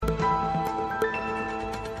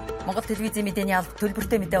Монгол телевизийн мэдээний алба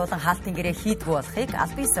төлбөртэй мэдээ болон хаалтын гэрээ хийдгүү болохыг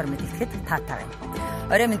албан ёсоор мэдээлэхэд таатай байна.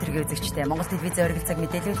 Орой минь тэргийн үзэгчтэй Монгол телевизийн оргил цаг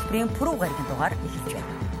мэдээллийн хөтөлбөрийн пүрэв гарагийн дугаар эхэлж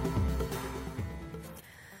байна.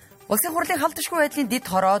 Улсын хурлын халдшгүй байдлын дэд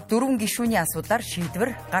хороо 4 гишүүний асуудлаар шийдвэр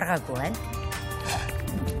гаргаагүй байна.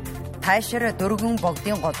 Тайшир дөрвөн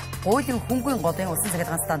богдын гол, гуйлын хөнгөн голын усан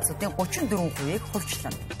цахилгаан станцуудын 34%-ийг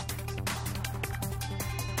хувьчлана.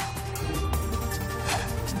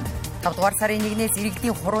 5 дугаар сарын 1-ээс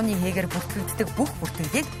иргэдийн хурууны хээгэр бүртгэгддэг бүх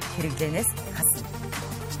бүртгэлийг хэрэглэнээс хасна.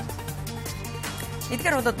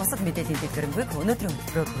 Эдгээр болоод бусад мэдээллийн дэлгэрэнгүй өнөөдрийн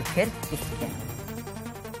хөтөлбөрөөр хүрэхээр эхэллээ.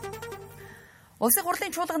 Улсын хурлын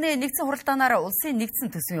чуулганы нэгдсэн хуралдаанаар улсын нэгдсэн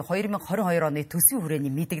төсвийн 2022 оны төсвийн хүрээний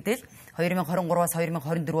мэдэгдэл, 2023-аас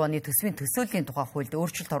 2024 оны төсвийн төсөөллийн тухай хуульд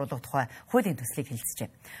өөрчлөлт оруулах тухай хуулийн төслийг хэлэлцжээ.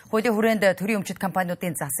 Хуулийн хүрээнд төрийн өмчит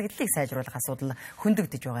компаниудын засаглалыг сайжруулах асуудал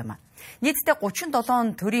хөндөгдөж байгаа юм. Нийтдээ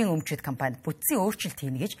 37 төрийн өмчит компанид бүтцийн өөрчлөлт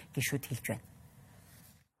хийнэ гэж гишүүд хэлж байна.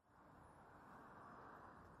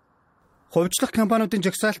 Хувьчлах компаниудын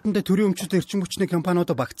жагсаалтанд төрийн өмчит эрчим хүчний компаниуд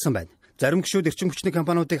багтсан байна. Зарим гишүүд эрчим хүчний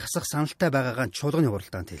компаниудыг хасах саналтай байгаагаа чуулганы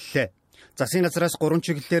хуралдаанд хэллээ. Засгийн газраас 3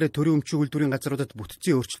 чиглэлээр төрийн өмчийн үйлдвэрийн газруудад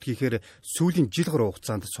бүтцийн өөрчлөлт хийхээр сүүлийн жил гаруй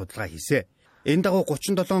хугацаанд судалгаа хийсэн. Энэ дагуу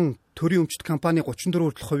 37 төрийн өмчит компани 34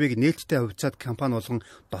 хүртэлх хувийг нээлттэй хувьцаат компани болгон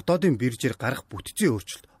дотоодын биржээр гарах бүтцийн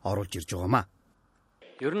өөрчлөлт оруулж ирж байгаамаа.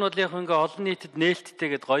 Ер нь бол яг ингээ олон нийтэд нээлттэй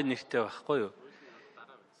гэдээ гоё нэртэй байхгүй юу?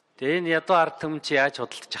 Тэгээ энэ ядуу ард түмэн чи яаж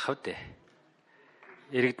худалдаж авах вэ?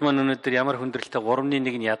 Иргэд маань өнөөдөр ямар хүндрэлтэй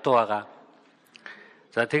 3-1 нь ядуу байгаа.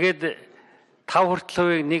 За тэгээд 5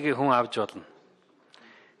 хүртэл нэг хүн авч болно.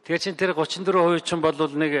 Тэгэхээр чин тэр 34% чинь бол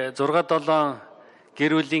нэг 6-7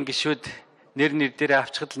 гэр бүлийн гишүүд нэр дээрээ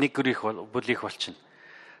авчихад нэг бүр их болчихно.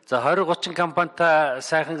 За 20-30 компанитай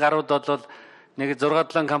сайхан гарууд бол нэг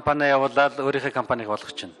 6-7 компани явуулаад өөрийнхөө компанийг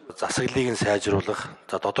болгочихно. Засаглалыг нь сайжруулах,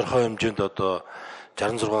 за тодорхой хэмжээнд одоо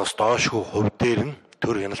 66-аас доошгүй хувь дээр нь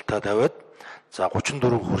төр хяналтаа тавиад за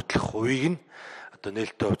 34 хүртэлх хувийг нь одоо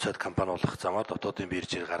нээлттэй хувьцаат компани болох замаар дотоодын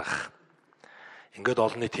биржээр гаргах. Ингээд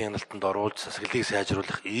олон нийтийн хяналтанд оруулж засаглалыг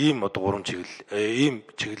сайжруулах ийм одоо 3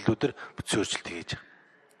 чиглэлүүдээр бүтцийн өөрчлөлт хийж байгаа.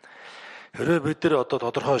 Хэрвээ бид нар одоо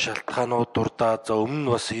тодорхой шалтгаанууд дурдаад за өмнө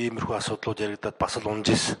нь бас иймэрхүү асуудлууд яригадаад бас л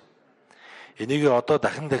унжсэн. Энийг одоо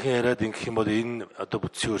дахин яриад ингэх юм бол энэ одоо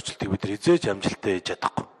бүтцийн өөрчлөлтийг бид хизээж амжилттай хийж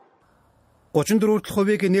чадахгүй. 34 хүртэлх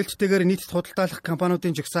хувийг нээлттэйгээр нийтэд худалдаалах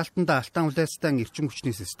компаниудын жагсаалтанд алтан улайцтай эрчим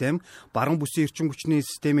хүчний систем, баруун бүсийн эрчим хүчний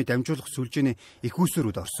системийг дамжуулах сүлжээний их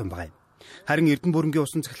үүсвэрүүд орсон байна. Харин Эрдэнэ бүрэнгийн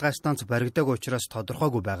усан цахилгаан станц баригдаагүй учраас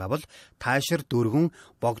тодорхойгүй байгаа бол Таашир, Дөргөн,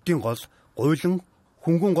 Богдын гол, Гуйлан,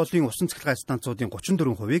 Хөнгөн голын усан цахилгаан станцуудын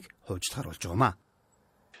 34%-ийг хувьчлахаар болж байгаамаа.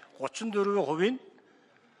 34%-ийг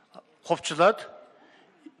хувьчлаад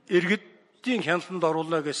иргэдийн хяналтанд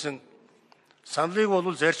оруулна гэсэн саналыг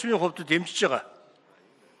бол зарчмын хувьд дэмжиж байгаа.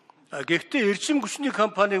 Гэхдээ эрчим хүчний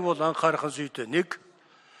компаниг бол анхаарах зүйтэй нэг.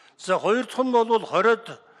 За хоёр дахь нь бол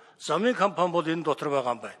 20-д замын компани бол энэ дотор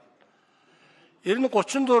байгаа юм байна. Ер нь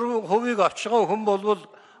 34%-ийг авч байгаа хүн бол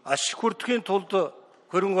ашиг хүрдэхийн тулд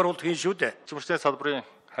хөрөнгө оруулалт хийн шүү дээ. Эрчим хүчний салбарын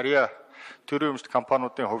харьяа төрийн өмчит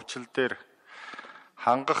компаниудын хувьчил дээр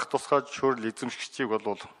хангах тусгай зөвшөөрөл эзэмшигчийг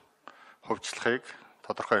бол хувьчлахыг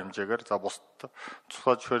тодорхой хэмжээгээр за бусад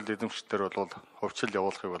тусгай зөвшөөрөл эзэмшигчдэр бол хувьчил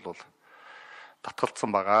явуулахыг бол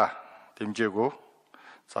татгалцсан байгаа. Дэмжээгөө.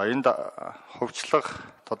 За энд хувьчлах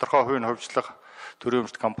тодорхой хувийн хувьчлах төрийн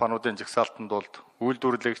өмчит компаниудын жагсаалтанд бол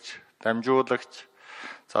үйлдвэрлэгч, дамжуулагч,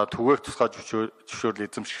 за түгээх тусгай зөвшөөрөл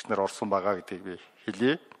эзэмшигч нар орсон байгаа гэдгийг би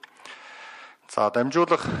хэлье. За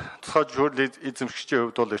дамжуулах тусгай зөвшөөрөл эзэмшигчийн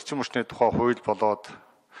хувьд бол эрчим хүчний тухай хууль болоод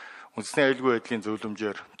үндэсний аюулгүй байдлын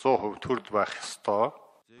зөвлөмжөөр 100% төрөл байх ёстой.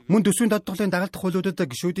 Мөн төсвийн тодтголын дагалдах хуулиудад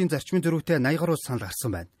гишүүдийн зарчмын зөрүүтэй 80 гаруй санал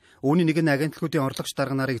гарсан байна. Үүний нэг нь агентлагуудын орлогч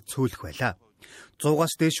дарга нарыг цөөлөх байлаа.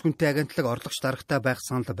 100-аас дээш хүнтэй агентлаг орлогч даргатай байх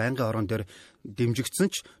санал байнгын орон дээр дэмжигдсэн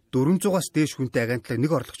ч 400-аас дээш хүнтэй агентлаг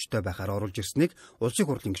нэг орлогчтой байхаар оруулж ирснийг улсын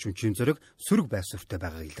хурлын гишүүн зэрэг сөрөг байсвартай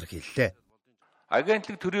байгааг илэрхийллээ.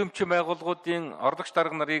 Агентлаг төрийн өмчийн байгууллагуудын орлогч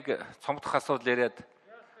дарга нарыг цомдох асуудал яриад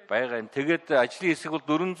байгаа юм. Тэгээд ажлын хэсэг бол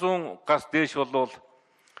 400-аас дээш болвол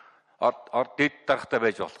дэд даргатай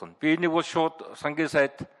байж болох нь. Би энийг бол шууд сангийн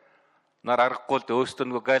сайд нар аргагүй л өөрсдөө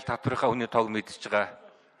нөгөө гайл татврынхаа хүний тоог мэдчихэж байгаа.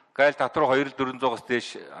 Гайл татвар 200-400-аас дээш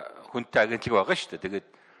хүнтэй агентлаг байгаа шүү дээ. Тэгээд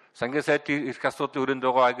сангийн сайд ирэх асуудлын хүрээнд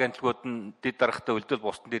байгаа агентлагууд нь дэд даргатай үлдэл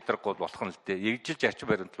бусдын дэд даргагүй болох нь л дээ. Ягжилж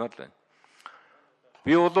арчин баримтмаар л байна.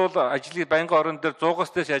 Би бол ажлын байнгын орон дээр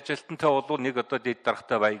 100-аас дээш ажилтнтай бол нэг одоо дэд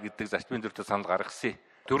даргатай бай гэдэг зарчмын зөрүүтэй санал гаргасан.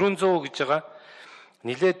 400 гэж байгаа.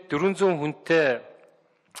 Нилээд 400 хүнтэй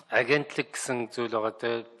агентлаг гэсэн зүйл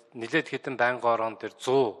байгаа. Нилээд хэдэн байнгын орон дээр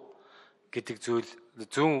 100 гэдэг зүйл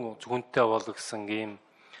зүүн хүнтэй болгосон ийм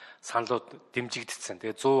саналууд дэмжигдсэн.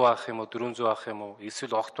 Тэгээ 100 авах юм уу, 400 авах юм уу,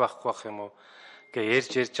 эсвэл огт байхгүй авах юм уу гэ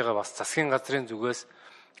ярьж байгаа бас засгийн газрын зүгээс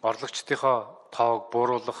орлогчдынхоо тоог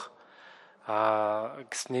бууруулах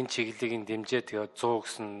гэсэн энэ чиглэлийг дэмжээ. Тэгээ 100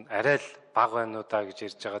 гэсэн арай л бага байна уу да гэж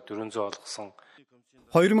ярьж байгаа 400 болгосон.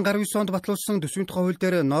 2019 онд батлуулсан төсвийн тухай хууль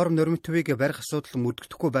дээр норм нормативыг барих асуудал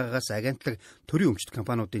мөрдөгдөхгүй байгаагаас агентлаг төрийн өмчт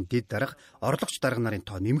компаниудын дэд дарга орлогч дарга нарын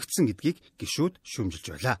тоо нэмэгдсэн гэдгийг гишүүд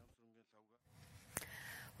шүүмжилж байлаа.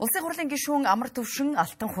 Улсын хурлын гишүүн Амар Төвшин,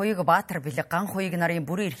 Алтан Хуйг, Баатар Бэлэг, Ган Хуйг нарын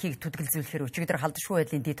бүрэн эрхийг түтгэлзүүлэхээр өчигдөр халдшгүй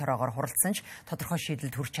байдлын дэд хороогоор хуралдсан ч тодорхой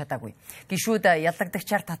шийдэлд хүрч чадаагүй. Гишүүд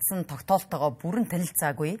яллагдагчаар татсан тогтоолтойгоо бүрэн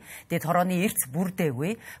танилцаагүй, дэд хорооны эрц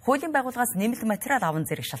бүрдээгүй, хуулийн байгууллагаас нэмэлт материал аван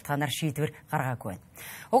зэрэг шалтгаанаар шийдвэр гаргаагүй байна.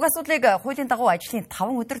 Уг асуудлыг хуулийн дагуу ажлын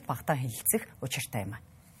 5 өдөрт багтаан хэлэлцэх учиртай юм.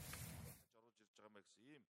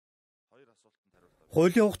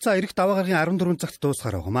 Хуулийн хугацаа эх даваа гарагийн 14 цагт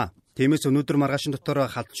дуусгаар байгаамаа. Тиймээс өнөөдөр маргаашин дотор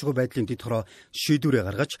халдшгүй байдлын дэд хороо шийдвэрээ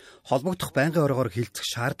гаргаж холбогдох байнгын оргоор хилцэх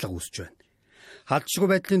шаардлага үүсэж байна. Халдшгүй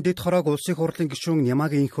байдлын дэд хороог улсын хурлын гишүүн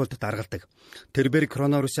Нямагийн инх болд даргалдаг. Тэрбээр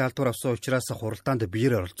коронавирусын албар авсан учраас хуралдаанд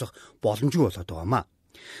биеэр оролцох боломжгүй болоод байгаамаа.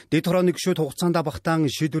 Дэд хорооны гишүүд хугацаанд багтаан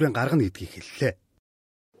шийдвэрээ гаргана гэдгийг хэллээ.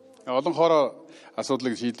 Олон хороо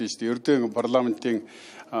асуудлыг шийдэж шүү дээ. Ердөө парламентын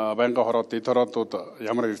байнгын хороо дэд хороодууд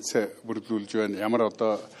ямар эрсээ бүрдүүлж байна, ямар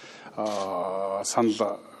одоо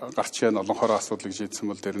санал гарч яана олон хороо асуудлыг шийдсэн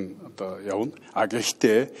бол тэр нь одоо явна.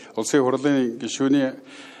 Гэхдээ улсын хурлын гишүүний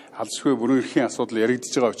халдшгүй бүрэн эрхийн асуудал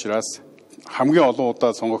яригдж байгаа учраас хамгийн олон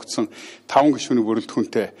удаа сонгогдсон 5 гишүүний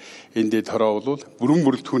бүрэлдэхүүнтэй энэ дэд хороо бол бүрэн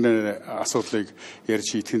бүрэлдэхүүнээр асуудлыг ярьж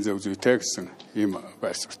шийдэх зөв зүйтэй гэсэн ийм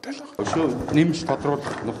байр суурьтай л байна. Гишүүн нэмж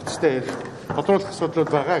тодруулах нухацтай тодруулах асуудал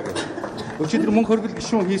байгаа гэж. Өчигдөр мөнх хөргөл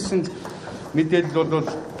гишүүн хийсэн мэдээлэл бол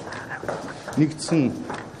нэгдсэн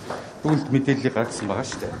бүгд мэдээлэл гаргасан байгаа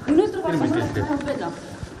шүү дээ.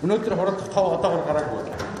 Өнөөдөр хорогдох тоо одоогор гараагүй.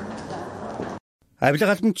 Авилга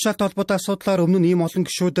албан тушаалтай холбоотой асуудлаар өмнө нь ийм олон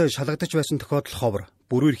гишүүд шалгадаж байсан тохиолдол ховор.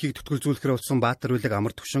 Бүрэн эрхийг түтгэлзүүлэхээр болсон Баатар Бэлэг,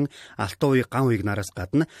 Амар Төвшин, Алтан Хуйг, Ган Хуйг нараас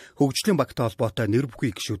гадна хөгжлийн банктай холбоотой нэр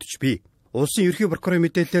бүхий гишүүдч бий. Улсын ерхий прокурорын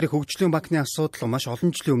мэдээлэлээр хөгжлийн банкны асуудал маш олон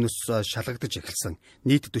жилийн өмнөөс шалгагдаж эхэлсэн.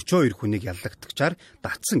 Нийт 42 хүнийг яллагдагчаар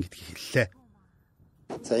татсан гэдгийг хэллээ.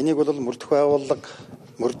 За энийг бол мөрдөх байгууллага,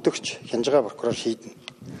 мөрдөгч, хянжгаа прокурор шийднэ.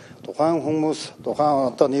 Тухайн хүмүүс,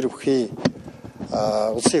 тухайн одоо нэр бүхий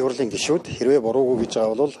улсын хурлын гишүүд хэрвээ буруугүй гэж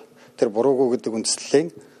байгаа бол тэр буруугүй гэдэг үндслэлийн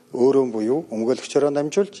өөрөө буюу өмгөөлөгчөөрөө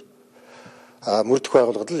дамжуулж мөрдөх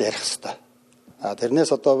байгууллагад л ярих ёстой.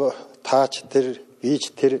 Тэрнээс одоо таач тэр,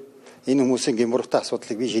 бийч тэр энэ хүмүүсийн гэмортой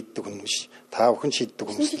асуудлыг би шийддэг хүн биш. Та бүхэн шийддэг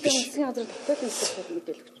хүмүүс биш.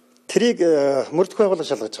 Тэрийг мөрдөх байгууллага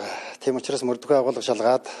шалгаж байгаа. Тийм учраас мөрдөх байгууллага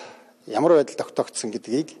шалгаад ямар байдал тогтоогдсон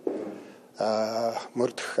гэдгийг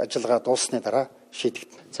мөрдөх ажиллагаа дууссаны дараа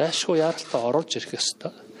шийдэгдэнэ. Зайлшгүй яаралтай оруулж ирэх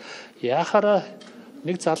ёстой. Яхаараа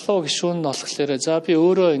нэг залуу гишүүн нь болохоор за би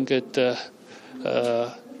өөрөө ингээд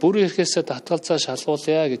бүрэн эрхээсээ татгалзаа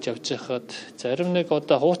шалгуулъя гэж явж байхад зарим нэг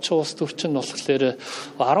одоо хуучин улс төрчин болохоор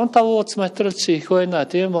 15 ууц материал чи их байна.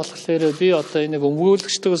 Тийм болохоор би одоо энийг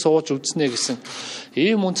өмгөөлөгчтэйг сууж үзнэ гэсэн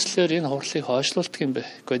ийм үндслээр энэ хурлыг хойшлуулдаг юм бэ.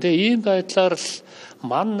 Гэхдээ ийм байдлаар л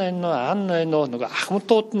ман ан нөгөө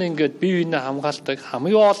ахмадууд нь ингээд бие биенээ хамгаалдаг.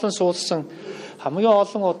 Хамгийн олон суулсан, хамгийн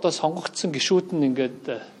олон одоо сонгогдсон гишүүд нь ингээд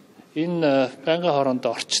энэ байнгын хороонд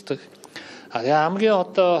орчдөг. Хамгийн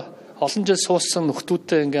одоо олон жил суусан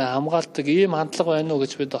нөхдүүдтэй ингээ хамгаалдаг ийм хандлага байна уу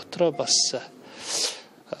гэж би дотроо бас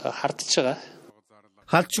хардж байгаа.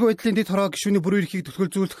 Халдшгүй байдлын дэд хороо гишүүний бүрэн эрхийг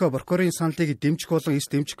түтгэлзүүлэх прокурорын саналыг дэмжих болон эс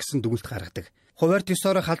дэмжих гэсэн дүгнэлт гаргадаг. Хуваарь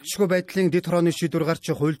ёсоор халдшгүй байдлын дэд хорооны шийдвэр гарч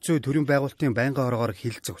хууль зүйн төрийн байгуулалтын байнгын хорогоор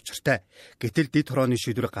хилцэх учиртай. Гэтэл дэд хорооны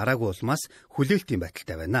шийдвэр гараагүй улмаас хүлээлтийн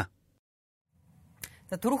байдалтай байна.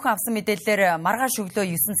 Түрүүхэн авсан мэдээлэлээр маргааш өглөө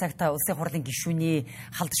 9 цагт улсын хурлын гишүүний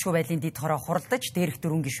халдшгүй байдлын дэд хороо хуралдаж дээрх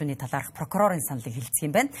 4 гишүүний талаарх прокурорын саналыг хэлцэх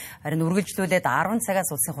юм байна. Харин үргэлжлүүлээд 10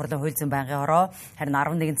 цагаас улсын хурлын хууль зүйн байнгын хороо, харин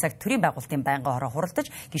 11 цагт төрийн байгуулалтын байнгын хороо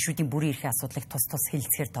хуралдаж гишүүдийн бүрэн эрхийн асуудлыг тус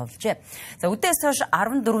хэлцэхээр товлжээ. За үдээс хойш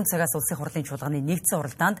 14 цагаас улсын хурлын чуулганы нэгдсэн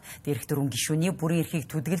уралдаанд дээрх 4 гишүүний бүрэн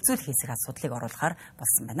эрхийг түтгэлзүүлэх хэсэг асуудлыг оруулахаар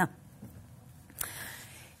болсон байна.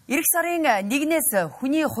 Ирэх сарын 1-ээс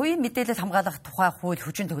хүний хувийн мэдээлэл хамгаалах тухай хууль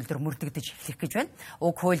хүчин төгөлдөр мөрдөгдөж эхлэх гэж байна.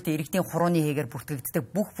 Уг хуульд иргэдийн хурууны хэгээр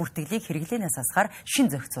бүртгэгддэг бүх бүртгэлийг хэрэглээнээс асгаар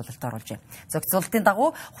шин зохицуулалт оруулжээ. Зохицуулалтын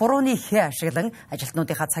дагуу хурууны хээ ашиглан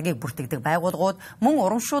ажилтнуудынхаа цагийг бүртгэгдэг байгууллагууд мөн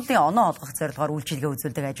урамшууллын оноо олгох зорилгоор үйлчилгээ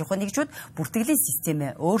үзүүлдэг аж ахуйн нэгжүүд бүртгэлийн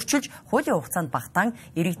системээ өөрчилж хуулийн хугацаанд багтаан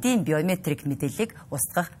иргэдийн биометрик мэдээллийг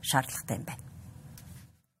устгах шаардлагатай юм байна.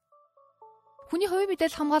 Хүний хувийн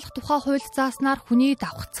мэдээлэл хамгаалах тухай хууль зааснаар хүний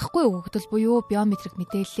давхцахгүй өгөгдөл буюу биометрик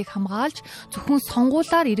мэдээллийг хамгаалж зөвхөн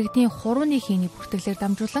сонгуулиар иргэдийн хурууны хийний бүртгэлээр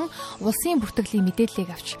дамжуулан улсын бүртгэлийн мэдээллийг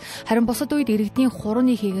авч харин бусад үед иргэдийн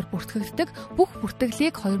хурууны хийгээр бүртгэгддэг бүх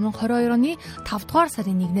бүртгэлийг 2022 оны 5 дугаар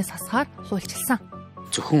сарын 1-ээс хасгаар хуульчилсан.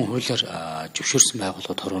 Зөвхөн хуулиар зөвшөөрсөн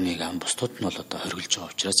байгууллагууд хуруунийг ам бусдууд нь бол одоо хориглож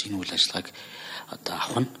байгаа учраас энэ үйл ажиллагааг одоо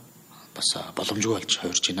авах нь бас боломжгүй болж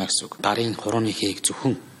хувирж байна гэсэн үг. Гарын хурууны хийгийг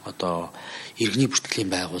зөвхөн одоо иргэний бүртгэлийн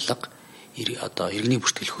байгууллага одоо иргэний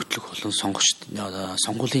бүртгэл хөтлөх болон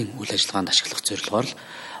сонгуулийн үйл ажиллагаанд ашиглах зорилгоор л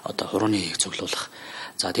одоо хурууны хийгийг цуглуулах.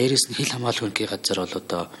 За дээрээс нь хил хамгаалалт хөрөнгөний газар бол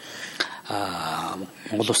одоо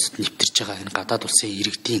Монгол улсад нэвтэрж байгаа энэ гадаад улсын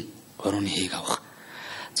иргэдийн хурууны хийгийг авах.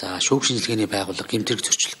 За шүүх шинжилгээний байгууллага гэмтрэг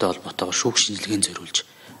зөрчилтэй холбоотойгоор шүүх шинжилгээнд зориулж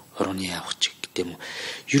хурууны авах ч гэдэг юм уу.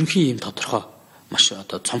 Ерөнхийн ийм тодорхой маш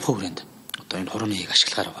одоо цомхон хүрээнд одоо энэ хурууны хийгийг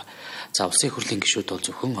ашиглахаар байгаа. За улсын хурлын гишүүд бол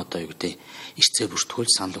зөвхөн одоо юу гэдэг эрцээ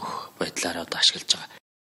бүртгүүл санал өгөх байдлаар одоо ашиглаж байгаа.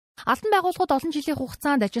 Албан байгууллагууд олон жилийн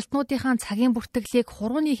хугацаанд ажилтнуудынхаа цагийн бүртгэлийг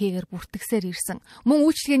хурууны хийгээр бүртгэсээр ирсэн. Мөн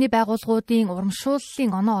үйлчилгээний байгууллагуудын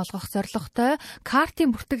урамшууллын оноо олгох зорилготой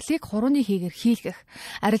картын бүртгэлийг хурууны хийгээр хийлгэх.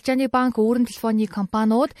 Арилжааны банк, өөрийн телефоны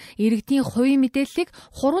компаниуд иргэдийн хувийн мэдээллийг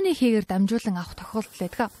хурууны хийгээр дамжуулан авах тохиолдол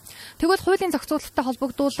байдаг. Тэгвэл хуулийн зохицуулалттай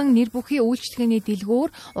холбогдуулан нэр бүхий үйлчилгээний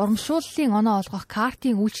дэлгүүр урамшууллын оноо олгох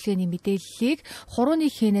картын үйлчилгээний мэдээллийг хурууны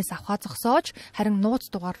хийнээс авахаа зогсоож харин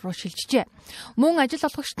нууц дугаар руу шилжижээ. Мөн ажил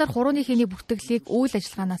олгогч нар хурууны хийний бүртгэлийг үйл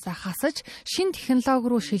ажиллагаанаас хасаж шин технологи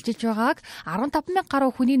руу шилжиж байгааг 15,000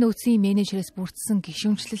 гаруй хүний нөөцийн менежерээс бүрдсэн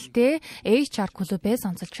гишүүнчлэлтэй HR клубээс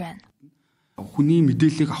онцолж байна. Хүний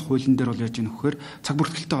мэдээллийг авах хуулийн дээр бол яаж ийм вөхөр цаг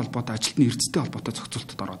бүртгэлтэй холбоотой ажилтны эрсдэлтэй холбоотой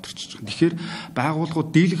зохицуултад ороод ирчихэж байгаа. Тэгэхээр байгууллагууд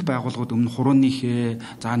дийлэх байгууллагууд өмнө хурууны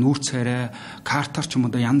хээ, за нүүр царай, картаар ч юм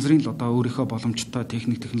уу янз бүрийн л одоо өөрийнхөө боломжтой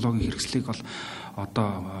техник технологийн хэрэгслийг бол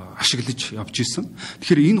одоо ашиглаж явж исэн.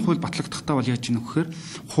 Тэгэхээр энэ хууль батлагдахтаа бол яаж ийм вөхөр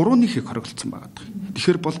хурууны хээг хориглолцсон байгаа.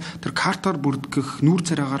 Тэгэхээр бол тэр картаар бүртгэх, нүүр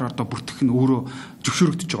царайгаар одоо бүртгэх нь өөрөө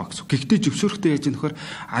зөвшөөрөгдөж байгаа гэсэн. Гэхдээ зөвшөөрөхдөө яаж ийм вөхөр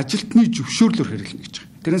ажилтны зөвшөөрлөөр хэрэглэнэ гэж байгаа.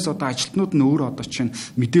 Тэрнээс одоо ажилтнууд нь өөрөө одоо чинь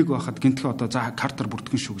мдэггүй байхад гинтгэ одоо за картаар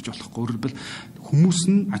бүртгэн шүү гэж болохгүй. Өөрөлдвөл хүмүүс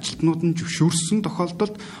нь ажилтнууд нь зөвшөөрсөн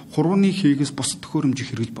тохиолдолд хурууны хээгээс бус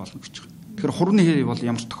төхөөрөмжийг хэрэглэж болно гэж байгаа. Тэгэхээр хурууны хээ бол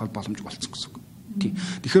ямар ч тохиол боломжгүй болсон гэсэн үг.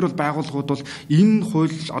 Тэгэхээр бол байгууллагууд бол энэ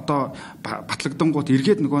хууль одоо батлагдангууд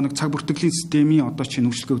эргээд нөгөө нэг цаг бүртгэлийн системийн одоо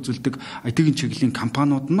чинь үйлчлэгээ үзүүлдэг IT-ийн чиглэлийн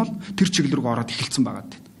компаниуд нь бол тэр чиглэл рүү ороод эхэлсэн байгаа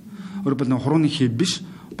гэдэг. Өөрөлдвөл хурууны хээ биш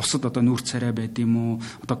бусад одоо нүүр царай байд юм уу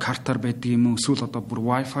одоо картаар байд юм уу эсвэл одоо бүр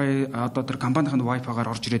Wi-Fi одоо тэр компанийн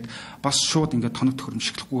Wi-Fi-гаар орж ирээд бас шууд ингээд тоног төхөөрөмж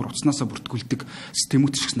шиглэхгүй утаснасаа бүртгүүлдэг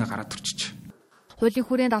системүүд шигснээ гараад ирчихэж. Хуулийн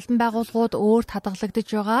хүрээнд албан байгууллагууд өөр хадгалагдаж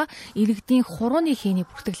байгаа иргэдийн хурууны хийний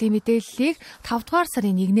бүртгэлийн мэдээллийг 5 дугаар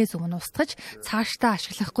сарын 1-ээс өмнө устгаж цаашдаа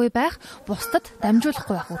ашиглахгүй байх, бусдад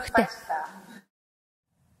дамжуулахгүй байх үүрэгтэй.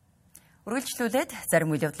 Үргэлжлүүлээд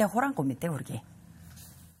зарим үйл явдлын хураангуй мэдээ хүргэе.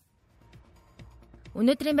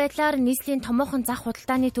 Өнөөдрийн байдлаар нийслэлийн томоохон зах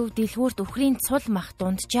худалдааны төв дэлгүүрт үхрийн цул мах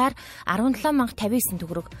дунджаар 17,059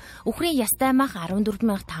 төгрөг, үхрийн ястай мах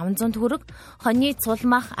 14,500 төгрөг, хоньны цул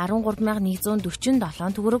мах 13,147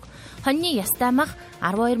 төгрөг, хоньны ястай мах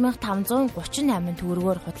 12,538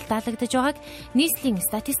 төгрөгөөр худалдаалагдаж байгааг нийслэлийн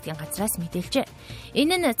статистикийн газраас мэдээлжээ.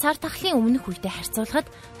 Энэ нь цар тахлын өмнөх үетэй харьцуулахад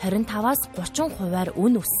 25-аас 30%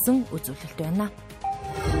 үн өссөн үзүүлэлт байна.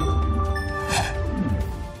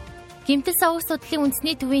 Гэмтэл савх судлалын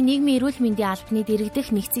үндэсний төвийн нийгмийн эрүүл мэндийн албаны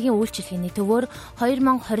дэргэдэх нэгцгийн үйлчилгээний төвөөр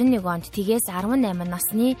 2021 онд тгээс 18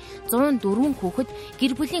 насны 104 хүүхэд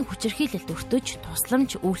гэр бүлийн хүчирхийлэлд өртөж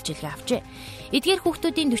тусламж үйлчилгээ авчээ. Эдгээр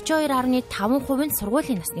хүүхдүүдийн 42.5% нь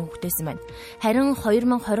сургуулийн насны хүүхдээсэн байна. Харин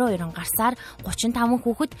 2022 он гарсаар 35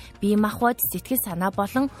 хүүхэд бие махбод, сэтгэл санаа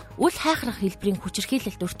болон үл хайхрах хэлбэрийн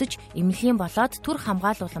хүчирхийлэлд өртөж эмнэлгийн болоод түр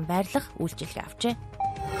хамгаалуулан байрлах үйлчилгээ авчээ.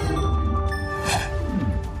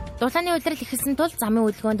 Дулааны улирал эхэлсэн тул замын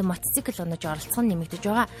хөдөлгөөнд мотоцикл унаж оролцох нь нэмэгдэж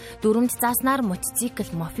байгаа. Дүрмд зааснаар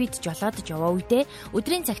мотоцикл мопед жолоодож яваа үедээ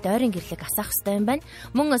өдрийн цагт ойрын гэрлэг асаах ёстой юм байна.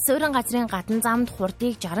 Мөн суурин газрын гадна замд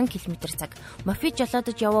хурдыг 60 км/цаг, мопед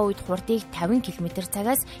жолоодож яваа үед хурдыг 50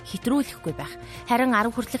 км/цагаас хэтрүүлэхгүй байх. Харин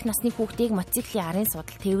 10 хүртэлх насны хүүхдийг мотоциклийн арын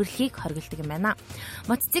судал тээвэрлэхийг хориглодог юм байна.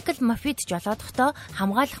 Мотоцикл мопед жолоодохдоо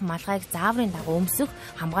хамгаалах малгайг зааврын дагуу өмсөх,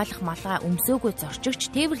 хамгаалах малгай өмсөөгүй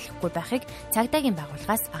зорчигч тээвэрлэхгүй байхыг цагдаагийн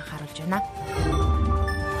байгууллагаас харуулж байна.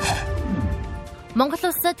 Монгол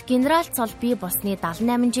улсад генерал цол бий болсны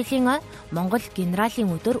 78 жилийн ой Монгол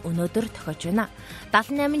генералийн өдөр өнөөдөр тохиож байна.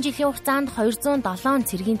 78 жилийн хугацаанд 207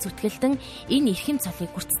 цэргийн зүтгэлтэн энэ эрхэм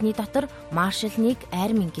цолыг хүртсэний дотор маршал 1,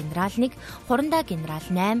 армийн генерал 1, хурандаа генерал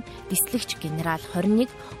 8, дислэгч генерал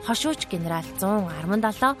 21, хошууч генерал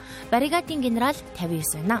 117, баррикадын генерал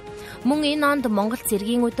 59 байна. Мөн энэ онд Монгол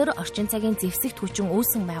цэргийн өдөр орчин цагийн зэвсэгт хүчин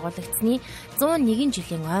үүсэн байгуулагдсны 101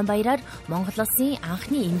 жилийн ойн баяраар Монгол улсын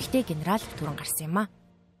анхны эмэгтэй генерал түрэн гарсан.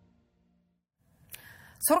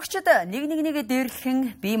 Сурагчид нэг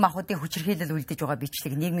дээрлэхэн бие махбодын хүчирхийлэл үлдэж байгаа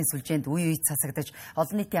бичлэг нийгмийн сүлжээнд үе үед засагдаж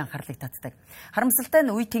олон нийтийн анхаарлыг татдаг. Харамсалтай нь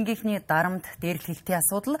үе тэнгийнхний дарамт дээрлэхэлтийн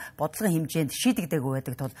асуудал бодлогын хэмжээнд шийдэгдээгүй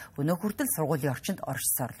байдаг тул өнөө хүртэл сургуулийн орчинд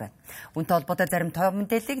оршсоор байна. Үүнтэй холбоотой зарим тоо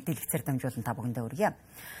мэдээллийг дэлгэцээр дамжуулан та бүхэндээ хүргье.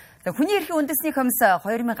 Хүний эрхийн үндэсний комисс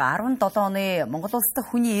 2017 оны Монгол улс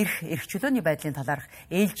дахь хүний эрх чөлөөний байдлын талаарх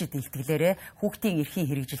ээлжид илтгэлээрээ хүүхдийн эрхийн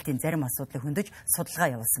хэрэгжилтийн зарим асуудлыг хөндөж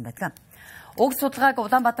судалгаа явуулсан байдаг. Уг судалгааг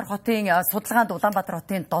Улаанбаатар хотын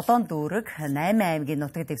 7 дүүрэг 8 аймгийн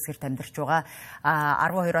нутаг дэвсгэрт амьдарч байгаа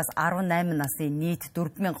 12-аас 18 насны нийт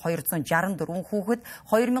 4264 хүүхэд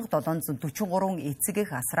 2743 эцэг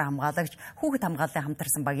эх асраа хамгаалагч хүүхэд хамгааллын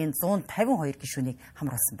хамтарсан багийн 152 гишүүнийг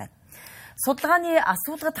хамруулсан байна. Судалгааны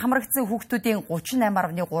асуулгад хамрагдсан хүүхдүүдийн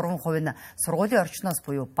 38.3% нь сургуулийн орчноос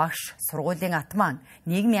буюу багш, сургуулийн атман,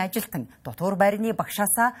 нийгмийн ажилтан, дотуур байрны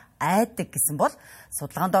багшаасаа айдаг гэсэн бол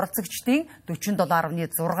судалгаанд оролцогчдын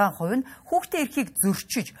 47.6% нь хүүхдийн эрхийг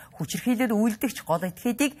зөрчиж, хүчирхийлэл үйлдэгч гол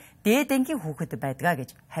этгээдийг дээд ангийн хүүхэд байдгаа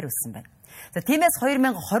гэж хариулсан байна. Тиймээс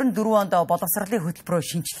 2024 онд боловсролын хөтөлбөрөөр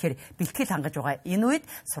шинжилэхээр бэлтгэл хангаж байгаа энэ үед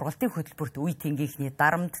сургалтын хөтөлбөрт үе тэнгийнхний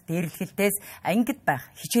дарамт дээрлэхэлтээс ангид байх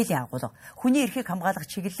хичээлийн агуулга, хүний эрхийг хамгаалах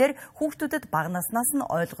чиглэлээр хүүхдүүдэд бага наснаас нь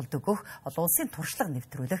ойлголт өгөх олон улсын туршлага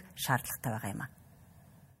нэвтрүүлэх шаардлагатай байгаа юм.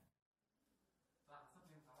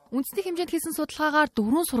 Үндэсний хэмжээнд хийсэн судалгаагаар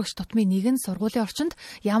 4 сурагч тутмын нэг нь сургуулийн орчинд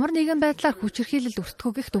ямар нэгэн байдлаар хүчирхийлэл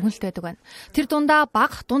өртгөх их дүгнэлт байдаг байна. Тэр дундаа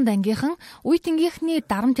бага дунд ангийнхан үе тэнгийнхний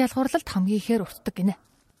дарамт ялгуурлалт хамгийн ихээр өртдөг гинэ.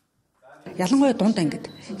 Ялангуяа дунд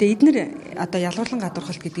ангид. Тэгээ эдгээр одоо ялгуурлан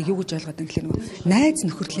гадуурхалт гэдгийг юу гэж ойлгоод байгаа юм гэхээр найз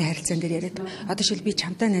нөхөрлийн харилцаан дээр яриад одоо шил би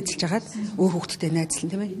чамтай найзалж хагаад өөр хүүхдтэй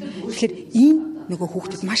найзлан тийм ээ. Тэгэхээр ийм нөгөө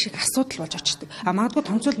хүүхдэд маш их асуудал болж очдөг. Магадгүй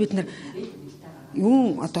томцол бид нар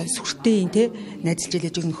юу одоо сүртэй те найзалж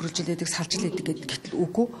илээж нөхөрлж илээдэг салж илээдэг гэдэг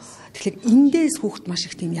үгүй. Тэгэхээр эндээс хүүхд маш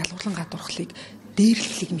их тийм ялгуурлан гадуурхлыг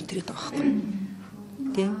дээрлэхлийг мэдрээд байгаа байхгүй.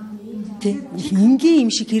 Тийм. Ингийн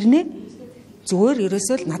юм шиг хэрнээ зүгээр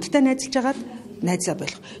ерөөсөө л надтай найзалж хагаад найзаа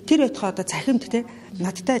болох. Тэр байтугай одоо цахимд те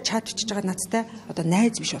надтай чат бичиж байгаа надтай одоо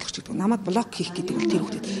найз биш болох ч гэдэг. Намайг блок хийх гэдэг бол тэр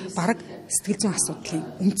хүүхдэд бараг сэтгэл зүйн асуудлын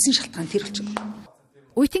үндсэн шалтгаан тэр болчихно.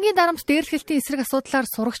 Үе тэнгийн дарамт дээрлэхэлтийн эсрэг асуудлаар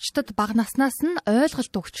сурагчдад бага наснаас нь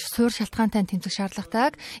ойлголт өгч суур шалтгаантай тэмцэх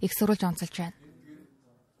шаардлагатайг их сурвалж онцолж байна.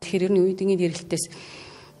 Тэгэхээр үе тэнгийн дээрлэлтээс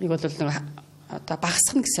нэг бол одоо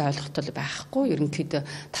багасгах гэсэн ойлголт бол байхгүй. Ерөнхийдөө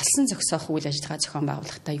талсан зогсоох үйл ажиллагаа зохион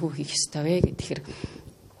байгуулахдаа юу хийх ёстой вэ гэдгээр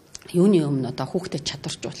юуны өмнө одоо хүүхдэд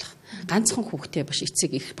чадваржуулах, ганцхан хүүхдээ биш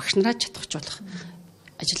эцэг их багш нараа чадваржуулах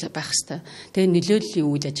ажил байх хэвээр. Тэгээ нөлөөллийн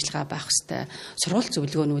үйл ажиллагаа байх хэвээр. Сургууль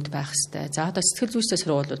зөвлөгөөнүүд байх хэвээр. За одоо сэтгэл зүйчтэй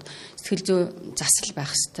сургуулиуд сэтгэл зүй засал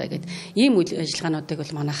байх хэвээр. Гэт ийм үйл ажиллагаануудыг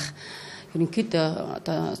бол манайх ерөнхийдөө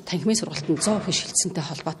одоо танхимын сургалтанд 100% шилжсэнтэй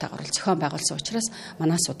холбоотойгоор зохион байгуулсан учраас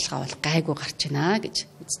манай судалгаа бол гайгүй гарч байна гэж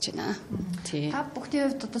үзэж байна. Тий. Та бүгдийн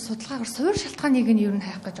хувьд одоо судалгаагаар суур шалтгааныг нь ер нь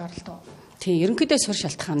хайх гэж оролдов. Тий, ерөнхийдөө суур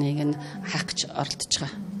шалтгааныг нь хайх гэж оролдож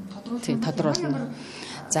байгаа. Тий, тодруулна.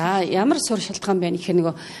 За ямар суур шалтгаан байна гэхээр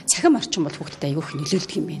нөгөө цахим орчин бол хүүхдэд аягүй их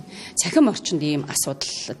нөлөөлдөг юм байна. Цахим орчинд ийм асуудал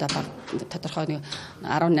одоо тодорхой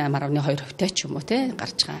 18.2%-тэй ч юм уу те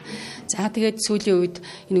гарч байгаа. За тэгээд сүүлийн үед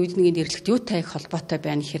энэ үеийн дээрлэгт юутай их холбоотой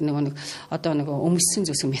байна гэхээр нөгөө одоо нөгөө өмссөн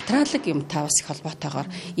зүйлс материалыг юмтай бас их холбоотойгоор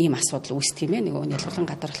ийм асуудал үүсдэг юм байна. Нөгөө ялгуулан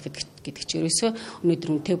гадуурлалт гэдэг чинь ерөөсөө өнөөдөр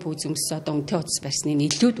үнэтэй бүүз өмс одоо үнэтэй утас барьсны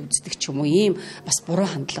нийлүүд үздэг ч юм уу ийм бас буруу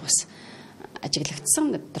хандлага бас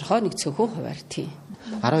ажиглагдсан тодорхой нэг цөөхөн хуваар тий.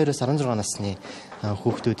 12-аас 16 насны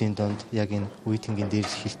хүүхдүүдийн донд яг энэ үе тэнгийн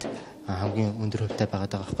дээрлэхэлт хамгийн өндөр хувьтай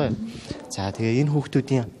байгаад байгаа байхгүй юу. За тэгээ энэ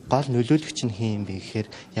хүүхдүүдийн гол нөлөөлөгч нь хин юм бэ гэхээр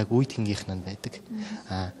яг үе тэнгийнх нь байдаг.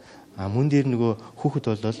 Мөн дээр нөгөө хүүхэд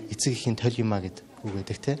бол эцэг эхийн тол юмаа гэд үг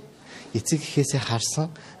байдаг те. Эцэг эхээсээ харсан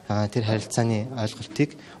тэр харилцааны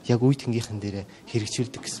ойлголтыг яг үе тэнгийнхэн дээр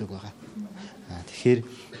хэрэгжүүлдэг гэсэн үг байгаа. Тэгэхээр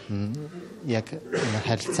яг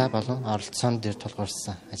харилцаа болон оролцоон дээр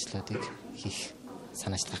тулгуурсан ажлуудыг хийх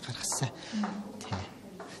санаачлах гаргасан.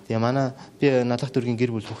 Тэгээ манай би налах дүүргийн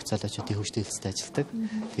гэр бүл хөх залуучуудын хөгжлийн хэлцтэй ажилладаг.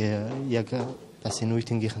 Тэгээ яг бас энэ үе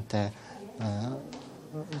тэнгийнхэнтэй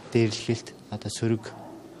дээрлэхэлт одоо сөрөг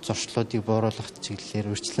зуршлуудыг бууруулах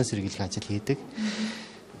чиглэлээр урьдчилан сэргийлэх ажил хийдэг.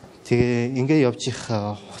 Тэгээ ингээд явж их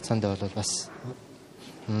хугацаанд бол бас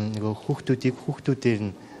нөгөө хүүхдүүдээр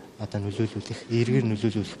нь одоо нөлөөлүүлэх, эргээр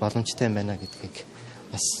нөлөөлүүлэх боломжтой юм байна гэдгийг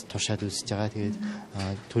бас туршаад үзэж байгаа. Тэгээд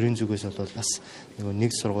төрийн зүгээс бол бас нөгөө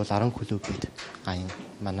нэг сургууль 10 клуб гээд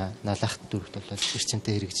манай налахт дүрт бол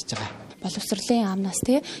эрчимтэй хэрэгжиж байгаа. Боловсролын яамнаас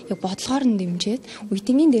яг бодлогоор нь дэмжиж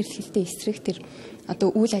үеийнгийн дээрлэхэлтэй эсрэг тэр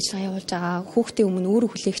одоо үйл ажиллагаа явуулж байгаа хүүхдийн өмнө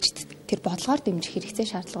өөрөө хүлээгчд тэр бодлогоор дэмжих хэрэгцээ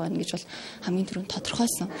шаардлага байна гэж бол хамгийн түрүүнд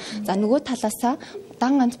тодорхойлсон. За нөгөө талаасаа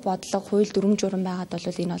дан ганц бодлого, хууль, дүрм журам байгаад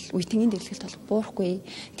бол энэ бол үеийнгийн дээрлэхэлт бол буурахгүй.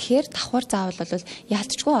 Тэгэхээр давхар заавал бол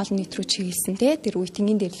яалтчгүй олон нийт рүү чиглэсэн тэр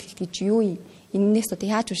үеийнгийн дээрлэхэлт гэж юу юм? Эннээс одоо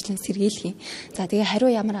яаж үржлэн сэргийлэх юм. За тэгээ хариу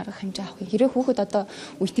ямар арга хэмжээ авах вэ? Хэрэв хүүхэд одоо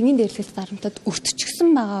үеийнгийн дээрлэхэлт дарамтад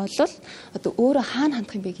өртчихсэн байгаа бол одоо өөрөө хаана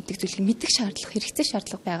хандах юм бэ гэдэг зүйлийг мэдэх шаардлага, хэрэгцээ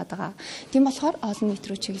шаардлага байгаад байгаа. Тийм болохоор олон нийт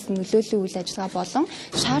рүү чиглэсэн нөлөөллийн үйл ажиллагаа болон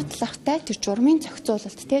шаардлагатай тэр журмын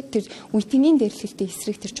зохицуулалт тэр үеийнгийн дээрлэхэлтийн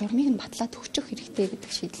эсрэг тэр журмыг нь батлаад өгчих хэрэгтэй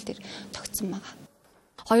гэдэг шийдэл дээр тогтсон байгаа.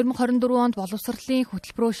 2024 онд боловсролын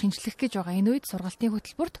хөтөлбөрөөр шинжлэх гэж байгаа энэ үед сургалтын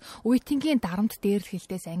хөтөлбөрт үеийнгийн дарамт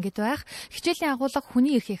дээрлэхэлтээс ангид байх, хичээлийн агуулга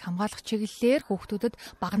хүний эрхийг хамгаалах чиглэлээр хүүхдүүдэд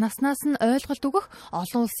бага наснаас нь ойлголт өгөх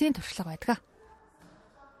олон улсын туршлага байдаг.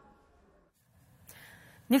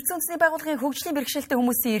 Нэгдсэн үндэсний байгууллагын хөгжлийн бэрхшээлтэй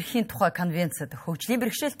хүмүүсийн эрхийн тухай конвенцэд хөгжлийн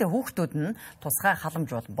бэрхшээлтэй хүүхдүүд нь тусгай халамж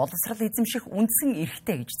болон боловсрал эзэмших үндсэн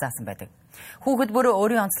эрхтэй гэж заасан байдаг. Хүүхэд бүр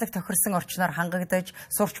өөрийн онцлог тохирсон орчноор хангагдаж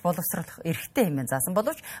сурч боловсрох эрхтэй хэмээн заасан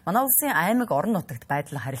боловч манай улсын аймаг орон нутагт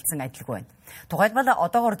байдал харилцан адилгүй байна. Тухайлбал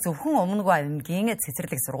одоогоор зөвхөн Өмнөгүй аймгийн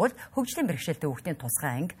цэцэрлэг сургуульд хөгжлийн бэрхшээлтэй хүүхдийн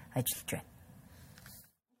тусгай анги ажиллаж байна.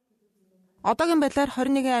 Одоогийн байдлаар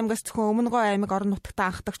 21 аймгаас зөвхөн Өмнөгүй аймаг орон нутагт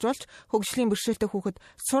анхдагч болж хөгжлийн бэрхшээлтэй хүүхэд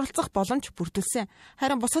суралцах боломж бүрдүүлсэн.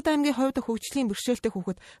 Харин бусад аймгийн хувьд хөгжлийн бэрхшээлтэй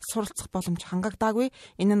хүүхэд суралцах боломж хангагдаагүй.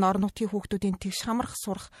 Энэ нь орон нутгийн хүүхдүүдийн тэгш хамрах,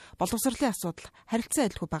 сурах, боловсролын асуудал харилцан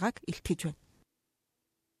адилгүй байгааг илтгэж байна.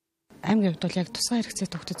 Аймгийн хувьд бол яг тусгай хэрэгцээ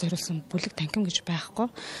төгтөд зориулсан бүлэг танхим гэж байхгүй.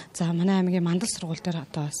 За манай аймгийн мандал сургууль дээр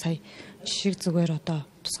одоо сая жишг зүгээр одоо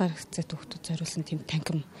тусгай хэрэгцээ төгтөд зориулсан тийм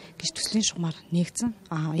танхим гэж төслийн шугамар нээгдсэн.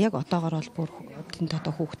 Яг одоогоор бол бүр тэнд одоо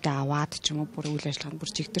хүүхдээ аваад ч юм уу бүр үйл ажиллагаанд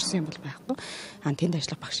бүр чигдэрсэн юм бол байхгүй. Тэнд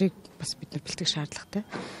ажиллах багшийг бас бид нар бэлтгэх шаардлагатай.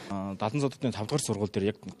 Далан зододын 5 дахь сургууль дээр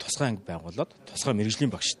яг тусгай анги байгуулад тусгай мэргэжлийн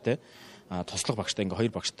багштай туслах багштай ингээ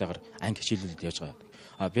 2 багштайгаар анги хичээлүүдэд явж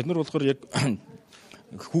байгаа. Бид нар болохоор яг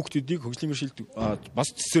хүүхдүүдийг хөгжлийн бэрхшээлт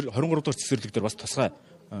бас 23 дахь цэцэрлэг дээр бас тусгай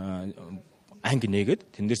анги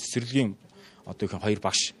нээгээд тэндээс цэцэрлэгийн одоо их 2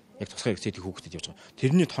 багш яг тусгай хэрэгцээтэй хүүхдэд явж байгаа.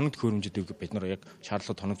 Тэрний тоног төхөөрөмжүүдийг бид нар яг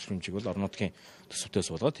шаардлага тоног төхөөрөмжийг бол орон нутгийн төсөвтөө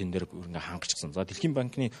суулгаад тэн дээр ингээ хангачсан. За Дэлхийн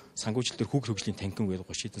банкны санхүүжилтээр хүүхд хөгжлийн танхим гэдэг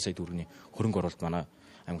 30 сая төгрөгийн хөрөнгө оруулалт манай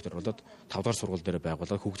аймагт оруулаад 5 дахь сургууль дээр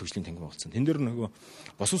байгуулаад хүүхд хөгжлийн танхим болсон. Тэн дээр нөгөө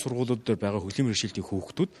босоо сургуулиуд дээр байгаа хөгжлийн бэрхшээлтийн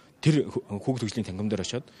хүүхдүүд тэр хүүхд хөгжлийн танхим дээр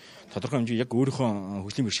очиод тодорхой хэмжээ яг өөрийнхөө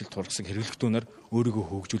хөгжлийн бэрхшээлд тулгарсан хэрэглэгтүүнээр өөрийгөө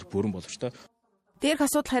хөгжүүлэх бүрэн боломжтой. Дээрх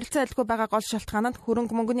асуудал харилцан адилгүй байгаа гол шалтгаан нь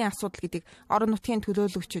хөрөнгө мөнгөний асуудал гэдгийг орон нутгийн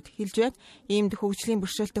төлөөлөгчид хэлж байна. Иймд хөгжлийн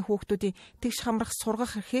бэрхшээлтэй хүүхдүүдийн тэгш хамрах,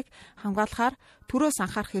 сургах эрхийг хамгаалахаар төрөөс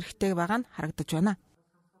анхаарах хэрэгтэй байгаа нь харагдаж байна.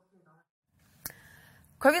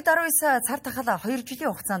 COVID-19 цар тахал 2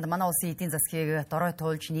 жилийн хугацаанд манай улсын эдийн засгийг дорой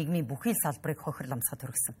туулж нийгмийн бүхий л салбарыг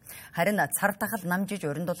хохирломсгоход хүргэсэн. Харин цар тахал намжиж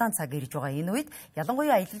урин дулаан цаг ирж байгаа энэ үед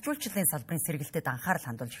ялангуяа аялал жуулчлалын салбарын сэргэлтэд анхаарал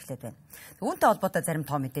хандуулж эхлээд байна. Үүнтэй холбоотой зарим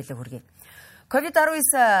тоо мэдээлэл хүргэе.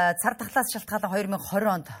 COVID-19 цар тахлаас шалтгаалan 2020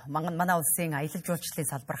 онд манай улсын аялал жуулчлалын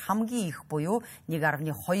салбар хамгийн их буюу 1.2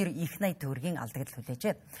 их 80 төгрөгийн алдагдал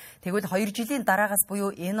хүлээжээ. Тэгвэл 2 жилийн дараагаас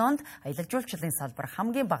буюу энэ онд аялал жуулчлалын салбар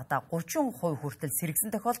хамгийн багадаа 30% хүртэл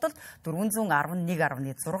сэргсэн тохиолдолд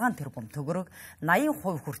 411.6 тэрбум төгрөг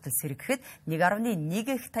 80% хүртэл сэргэхэд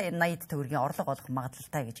 1.1 их 80 төгрөгийн орлого олох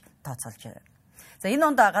магадлалтай гэж тооцоолж байна. За энэ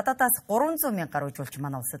онд гадаадаас 300 мянга гаруй жуулч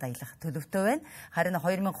манай улсад аялах төлөвтэй байна. Харин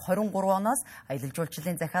 2023 оноос аялал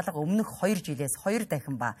жуулчлалын захиалга өмнөх 2 жилээс 2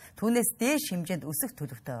 дахин ба түүнээс дээш хэмжээнд өсөх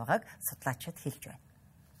төлөвтэй байгааг судлаачид хэлж байна.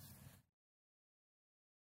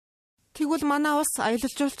 Тэгвэл манай улс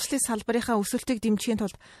аялал жуулчлалын салбарынхаа өсөлтийг дэмжихийн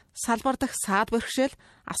тулд салбар дахь саад бэрхшээл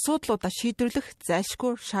асуудлуудаа шийдвэрлэх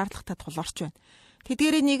зайлшгүй шаардлагатай тулгарч байна.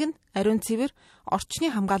 Тэдгээрийн нэг нь ариун цэвэр,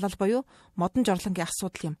 орчны хамгаалал буюу модон жорлонгийн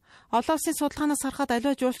асуудал юм. Олон улсын судалгаанаас харахад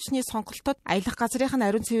аливаа жуулчны сонголтод аялах газрынх нь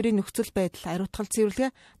ариун цэврийн нөхцөл байдал, ариутгал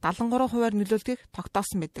цэвэрлэгээ 73% нөлөөлдгийг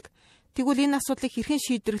тогтоосон байдаг. Тэгвэл энэ асуудлыг хэрхэн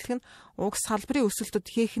шийдвэрлэх нь уг салбарын өсөлтөд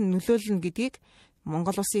хийхэн нөлөөлнө гэдгийг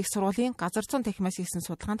Монгол Улсын их сургуулийн газар зүйн танхимаас хийсэн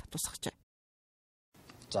судалгаанд тусгажээ.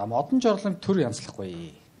 За модон жорлонг төр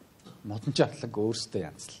янзлахгүй. Модон жорлонг өөрсдөө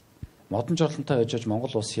янзлал. модон жолонтой байж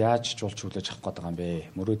Монгол улс яаж жуулч хүлээж авах гээд байгаа юм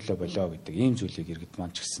бэ? Мөрөөдлөө болоо гэдэг ийм зүйлийг иргэд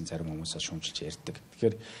маань ч гэсэн зарим хүмүүсээс шүүмжилж ярьдаг.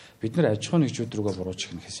 Тэгэхээр бид нар аж ахуйн нэгжүүд рүүгээ бурууч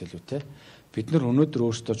ихнэхээс илүүтэй бид нар өнөөдөр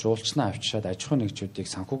өөрсдөө жуулчнаа авчираад аж ахуйн нэгжүүдийг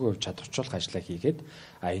санхүүгийн хувьд чадварчуулах ажлаа хийгээд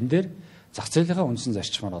энэ дээр зах зээлийнхаа үндсэн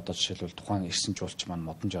зарчмаар одоо жишээлбэл тухайн ирсэн жуулч маань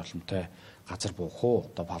модон жолонтой газар буух уу,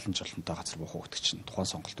 одоо балан жолонтой газар буух уу гэдэг чинь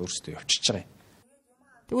тухайн сонголт өөрсдөө явчихж байгаа юм.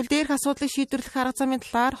 Тэгвэл дээрх асуудлыг шийдвэрлэх арга замын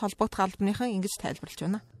талаар холбоотох албаныхан ингэж тайлбарлаж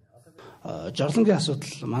байна. Жорлонгийн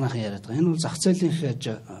асуудал манайхан яриад байгаа. Энэ бол зах зээлийн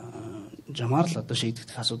жамаар л одоо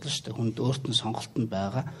шийдэгдэх асуудал шүү дээ. Хүнд өөрт нь сонголт нь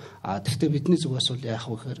байгаа. Гэхдээ бидний зүгээс бол яах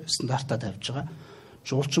вэ гэхээр стандартаа тавьж байгаа.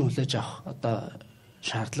 Жуулчин хүлээж авах одоо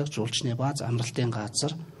шаардлага, жуулчны бааз, амралтын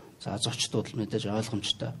газар, за зочдод мэдээж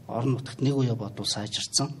ойлгомжтой. Орон нутагт нэг үе бодвол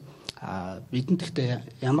сайжирсан. Бидэнд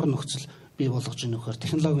гэхдээ ямар нөхцөл бий болгож ийн нөхөр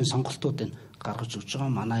технологийн сонголтуудыг гаргаж өгч байгаа.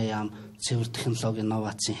 Манай яам цэвэр технологи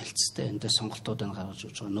инновацийн хэлцтэй эндээ сонголтуудыг гаргаж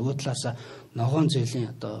өгч байгаа. Нөгөө талаас ногоон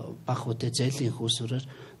зээлийн одоо бага үдэ зээлийн хөөсөрөөр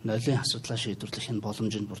нойлын асуудлаа шийдвэрлэх энэ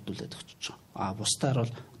боломжийг бүрдүүлээд өгч байгаа. Бусдаар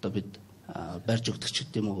бол одоо бид барьж өгдөг ч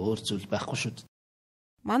гэдэг юм уу өөр зүйл байхгүй шүү дээ.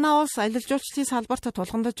 Манай улс аялал жуулчлалын салбарт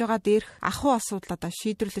тулгамдж байгаа дээрх ахуй асуудлаа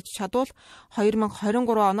шийдвэрлэж чадвал 2023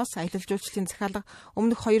 оноос аялал жуулчлалын захиалга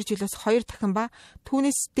өмнөх 2 жилээс 2 дахин ба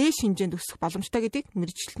түүнээс дээш хэмжээнд өсөх боломжтой гэдгийг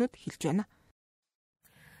мэргэжилтнүүд хэлж байна.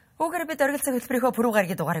 Угаар бид оргилцаг хөтөлбөрийнхөө пүрэв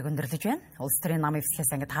гарагийн дугаарыг өндөрлөж байна. Улс төрийн намын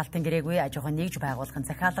эвслээс ангид хаалтын гэрээгүй аж ахуйн нэгж байгуулахын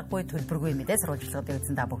захиалгагүй төлбөргүй мэдээ сурвалжлагыг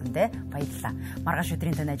үзэн та бүхэндээ баярлалаа. Маргааш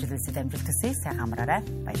өдрийн тань ажил үйлсэд амжилт төсөе. Сайхан амраарай.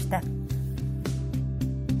 Баяртай.